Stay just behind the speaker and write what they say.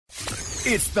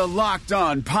It's the Locked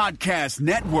On Podcast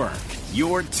Network,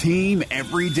 your team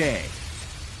every day.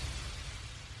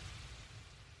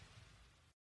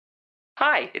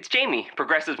 Hi, it's Jamie,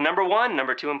 Progressive number 1,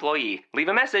 number 2 employee. Leave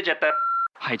a message at the...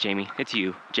 Hi, Jamie. It's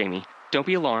you, Jamie. Don't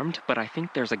be alarmed, but I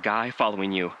think there's a guy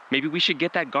following you. Maybe we should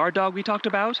get that guard dog we talked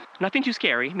about? Nothing too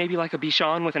scary. Maybe like a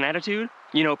Bichon with an attitude?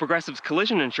 You know, Progressive's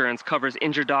collision insurance covers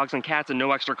injured dogs and cats at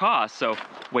no extra cost, so...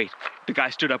 Wait, the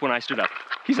guy stood up when I stood up.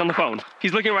 He's on the phone.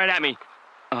 He's looking right at me.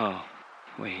 Oh,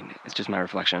 wait, it's just my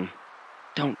reflection.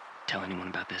 Don't tell anyone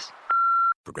about this.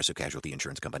 Progressive Casualty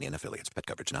Insurance Company and Affiliates. Pet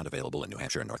coverage not available in New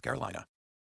Hampshire and North Carolina.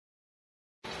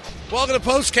 Welcome to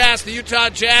POSTCAST. The Utah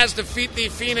Jazz defeat the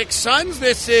Phoenix Suns.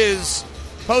 This is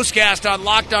POSTCAST on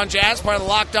Locked On Jazz, part of the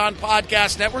Locked On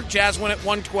Podcast Network. Jazz win at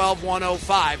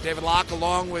 112-105. David Locke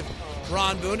along with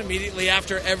Ron Boone immediately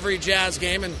after every Jazz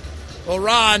game. And, well,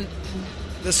 Ron,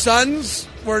 the Suns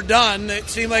were done. It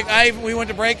seemed like we went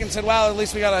to break and said, well, at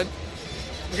least we're going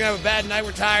to have a bad night.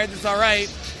 We're tired. It's all right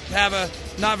to have a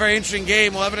not very interesting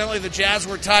game. Well, evidently the Jazz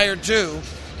were tired too.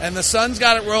 And the Suns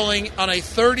got it rolling on a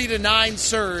 30-9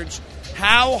 surge.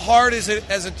 How hard is it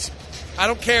I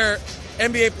don't care,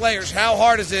 NBA players, how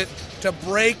hard is it to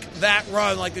break that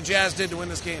run like the Jazz did to win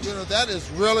this game? You know, that is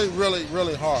really, really,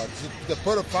 really hard to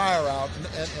put a fire out.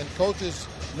 And coaches,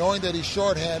 knowing that he's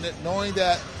shorthanded, knowing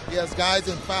that he has guys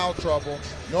in foul trouble,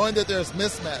 knowing that there's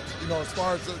mismatch, you know, as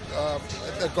far as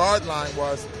the guard line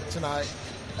was tonight.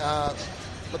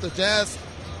 But the Jazz,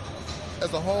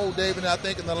 as a whole, David, I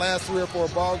think in the last 3 or 4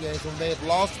 ball games, when they've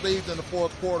lost leads in the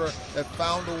fourth quarter, have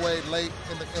found a way late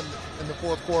in the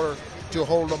fourth quarter to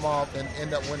hold them off and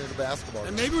end up winning the basketball game.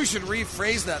 And maybe we should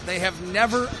rephrase that. They have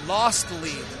never lost the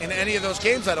lead in any of those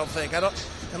games, I don't think.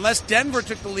 Unless Denver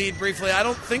took the lead briefly, I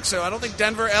don't think so. I don't think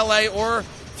Denver, LA, or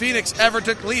Phoenix ever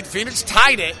took the lead. Phoenix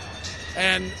tied it,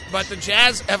 but the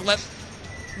Jazz have let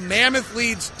mammoth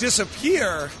leads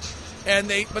disappear,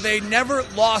 but they never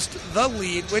lost the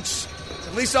lead, which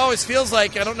at least always feels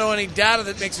like, I don't know any data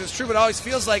that makes this true, but it always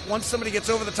feels like once somebody gets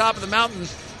over the top of the mountain,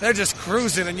 they're just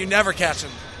cruising and you never catch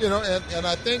them. You know, and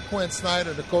I think Quinn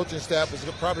Snyder, the coaching staff, is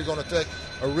probably going to take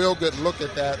a real good look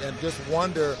at that and just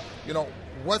wonder, you know,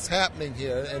 what's happening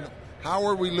here and how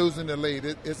are we losing the lead?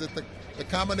 Is it the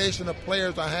combination of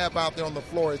players I have out there on the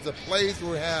floor? Is it the plays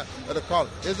we have that are called?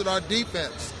 Is it our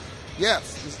defense?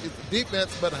 Yes, it's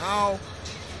defense, but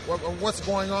what's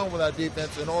going on with our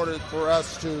defense in order for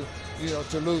us to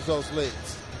lose those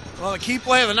leads? Well, the key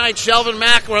play of the night, Shelvin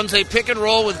Mack runs a pick and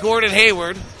roll with Gordon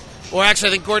Hayward. Or actually,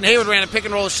 I think Gordon Hayward ran a pick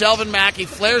and roll with Shelvin Mack. He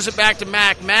flares it back to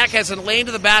Mack. Mack has a lane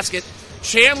to the basket.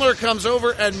 Chandler comes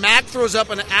over, and Mack throws up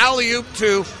an alley-oop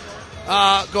to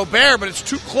Gobert, but it's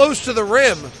too close to the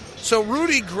rim. So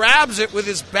Rudy grabs it with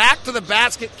his back to the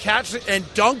basket, catches it, and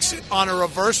dunks it on a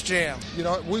reverse jam. You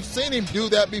know, we've seen him do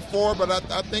that before, but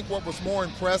I think what was more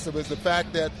impressive is the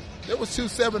fact that there was 2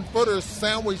 7-footers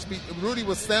sandwiched. Rudy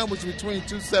was sandwiched between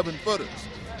 2 7-footers.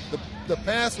 The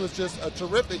pass was just a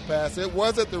terrific pass. It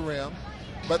was at the rim,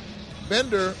 but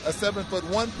Bender, a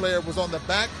 7'1" player, was on the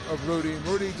back of Rudy, and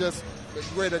Rudy just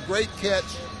made a great catch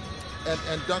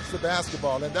and dunks the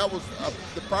basketball. And that was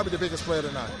probably the biggest play of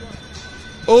the night.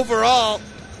 Overall,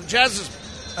 the Jazz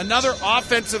is another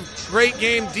offensive great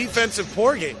game, defensive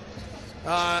poor game.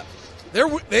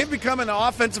 They've become an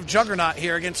offensive juggernaut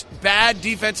here against bad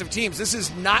defensive teams. This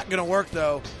is not going to work,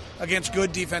 though, against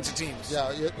good defensive teams.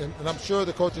 Yeah, and I'm sure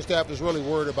the coaching staff is really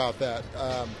worried about that.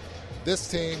 This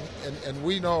team, and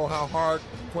we know how hard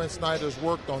Quinn Snyder's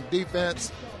worked on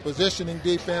defense, positioning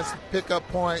defense, pick-up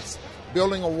points,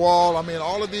 building a wall. I mean,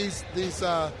 all of these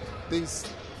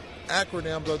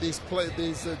acronyms or these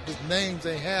names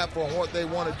they have for what they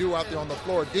want to do out there on the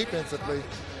floor defensively,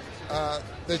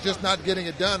 they're just not getting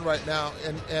it done right now.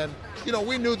 And you know,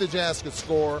 we knew the Jazz could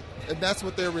score, and that's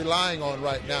what they're relying on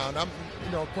right now.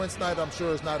 And Quinn Snyder, I'm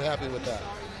sure, is not happy with that.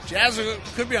 Jazz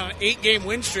could be on an 8-game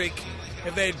win streak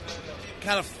if they'd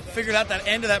kind of figured out that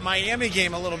end of that Miami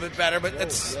game a little bit better. But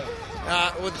it's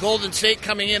with Golden State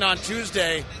coming in on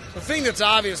Tuesday. The thing that's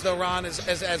obvious, though, Ron, is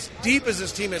as deep as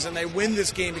this team is, and they win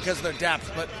this game because of their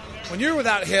depth, but when you're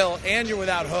without Hill and you're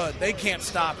without Hood, they can't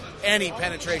stop any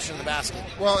penetration in the basket.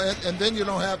 Well, and then you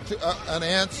don't have an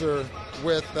answer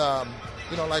with,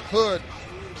 like Hood.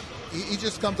 He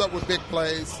just comes up with big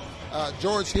plays.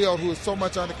 George Hill, who is so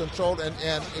much under control, and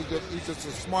he's just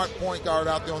a smart point guard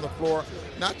out there on the floor,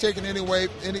 not taking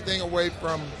anything away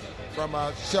from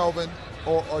Shelvin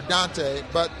or Dante,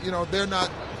 but they're not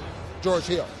George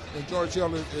Hill, and George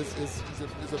Hill is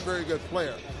a very good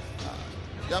player.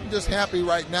 I'm just happy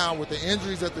right now with the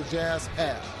injuries that the Jazz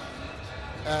have,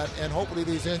 and hopefully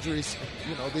these injuries,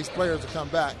 these players will come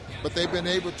back. But they've been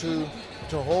able to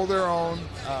to hold their own.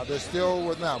 They're still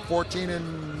with now 14-9.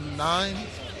 Is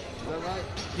that right?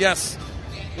 Yes.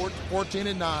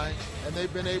 14-9, and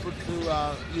they've been able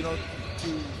to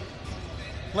to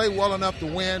play well enough to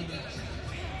win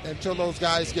until those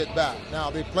guys get back. Now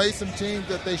they play some teams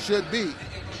that they should beat,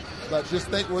 but just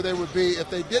think where they would be if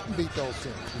they didn't beat those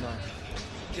teams.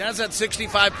 Jazz had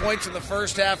 65 points in the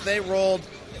first half. They rolled.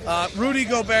 Rudy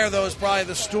Gobert, though, is probably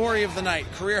the story of the night.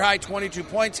 Career high 22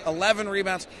 points, 11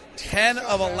 rebounds, 10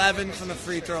 of 11 from the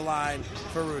free throw line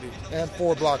for Rudy. And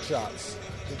 4 block shots.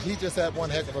 He just had one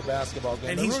heck of a basketball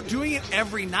game. And he's doing it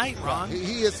every night, Ron.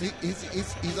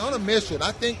 He's on a mission.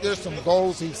 I think there's some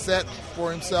goals he's set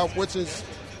for himself, which is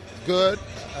good.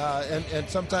 And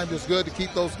sometimes it's good to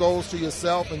keep those goals to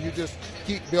yourself, and you just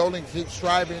keep building, keep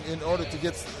striving in order to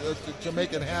get to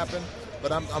make it happen.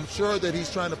 But I'm sure that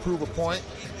he's trying to prove a point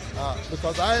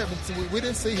because we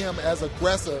didn't see him as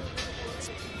aggressive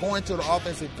going to the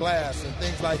offensive glass and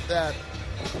things like that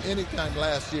anytime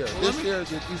last year. This year,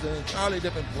 he's an entirely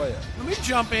different player. Let me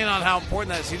jump in on how important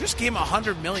that is. He just gave him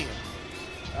 $100 million,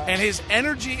 and his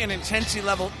energy and intensity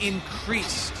level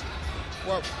increased.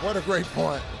 Well, what a great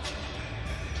point.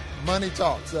 Money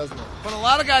talks, doesn't it? But a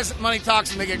lot of guys, money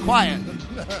talks and they get quiet.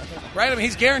 Right? I mean,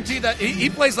 he's guaranteed that he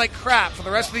plays like crap for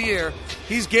the rest of the year.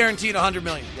 He's guaranteed $100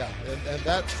 million. Yeah, and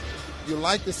that's, you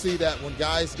like to see that when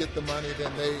guys get the money,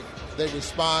 then they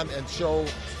respond and show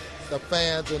the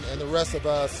fans and the rest of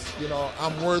us,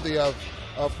 I'm worthy of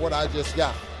what I just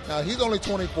got. Now, he's only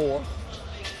 24,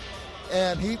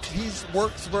 and he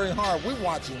works very hard. We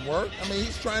watch him work. I mean,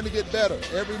 he's trying to get better.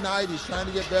 Every night he's trying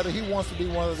to get better. He wants to be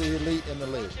one of the elite in the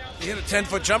league. He hit a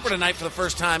 10-foot jumper tonight for the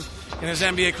first time in his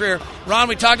NBA career. Ron,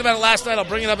 we talked about it last night. I'll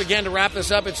bring it up again to wrap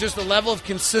this up. It's just the level of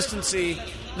consistency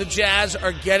the Jazz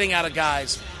are getting out of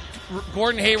guys.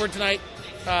 Gordon Hayward tonight,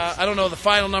 I don't know the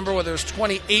final number, whether it was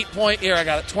 28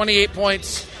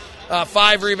 points,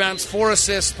 5 rebounds, 4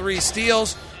 assists, 3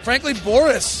 steals. Frankly,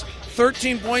 Boris,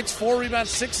 13 points, 4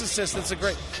 rebounds, 6 assists. That's a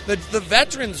great. The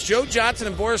veterans, Joe Johnson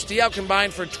and Boris Diaw,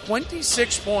 combined for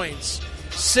 26 points,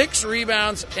 6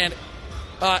 rebounds, and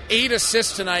 8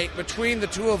 assists tonight between the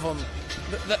two of them.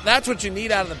 That's what you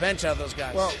need out of the bench, out of those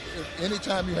guys. Well,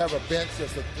 anytime you have a bench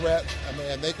that's a threat, I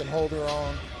mean, they can hold their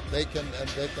own. They can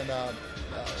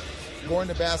go in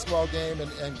the basketball game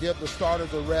and give the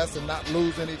starters a rest and not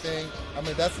lose anything. I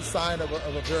mean, that's a sign of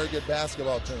a very good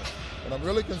basketball team. What I'm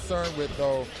really concerned with,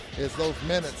 though, is those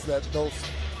minutes that those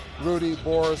Rudy,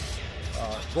 Boris,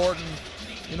 Gordon,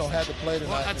 had to play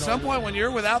tonight. Well, at some point, when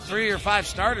you're without 3 or 5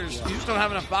 starters, you just don't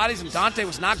have enough bodies, and Dante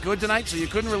was not good tonight, so you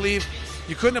couldn't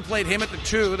have played him at the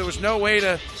 2. There was no way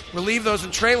to relieve those,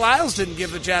 and Trey Lyles didn't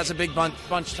give the Jazz a big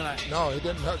bunch tonight. No, he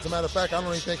didn't. As a matter of fact, I don't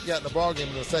even think he got in the ballgame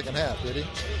in the second half, did he?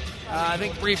 I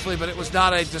think briefly, but it was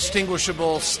not a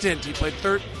distinguishable stint. He played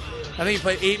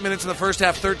 8 minutes in the first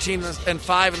half, 13 and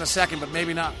 5 in the second, but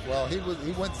maybe not. Well, he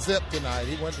went zip tonight.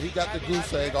 He got the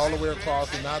goose egg all the way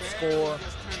across and not score,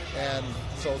 and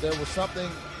so there was something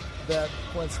that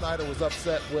Quinn Snyder was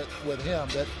upset with him,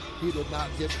 that he did not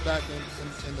get back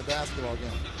in the basketball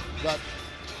game. But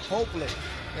hopefully,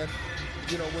 and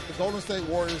with the Golden State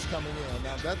Warriors coming in,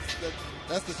 now that's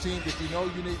the team that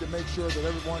you need to make sure that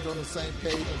everyone's on the same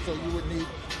page, and so you would need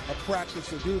a practice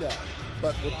to do that.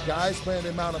 But with guys playing the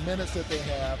amount of minutes that they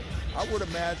have, I would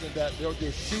imagine that they'll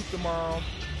just shoot tomorrow,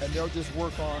 and they'll just go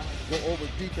over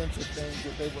defensive things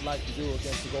that they would like to do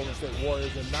against the Golden State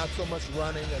Warriors, and not so much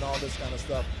running and all this kind of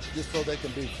stuff, just so they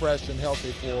can be fresh and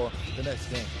healthy for the next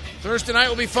game. Thursday night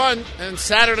will be fun, and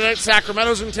Saturday night,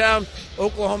 Sacramento's in town,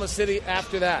 Oklahoma City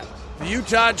after that. The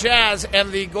Utah Jazz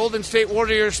and the Golden State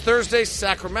Warriors Thursday,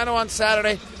 Sacramento on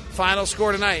Saturday. Final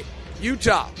score tonight,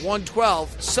 Utah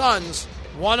 112, Suns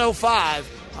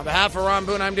 105. On behalf of Ron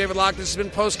Boone, I'm David Locke. This has been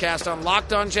POSTCAST on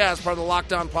Locked On Jazz, part of the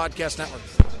Locked On Podcast Network.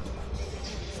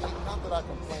 Not that I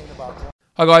complain about.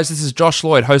 Hi guys, this is Josh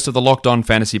Lloyd, host of the Locked On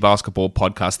Fantasy Basketball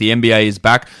Podcast. The NBA is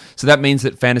back, so that means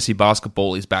that fantasy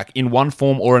basketball is back in one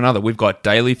form or another. We've got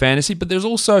daily fantasy, but there's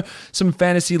also some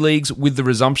fantasy leagues with the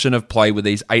resumption of play with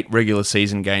these 8 regular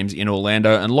season games in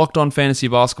Orlando, and Locked On Fantasy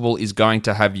Basketball is going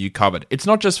to have you covered. It's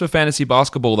not just for fantasy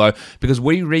basketball though, because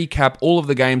we recap all of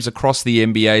the games across the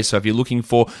NBA, so if you're looking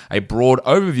for a broad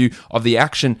overview of the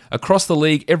action across the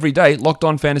league every day, Locked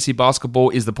On Fantasy Basketball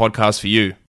is the podcast for you.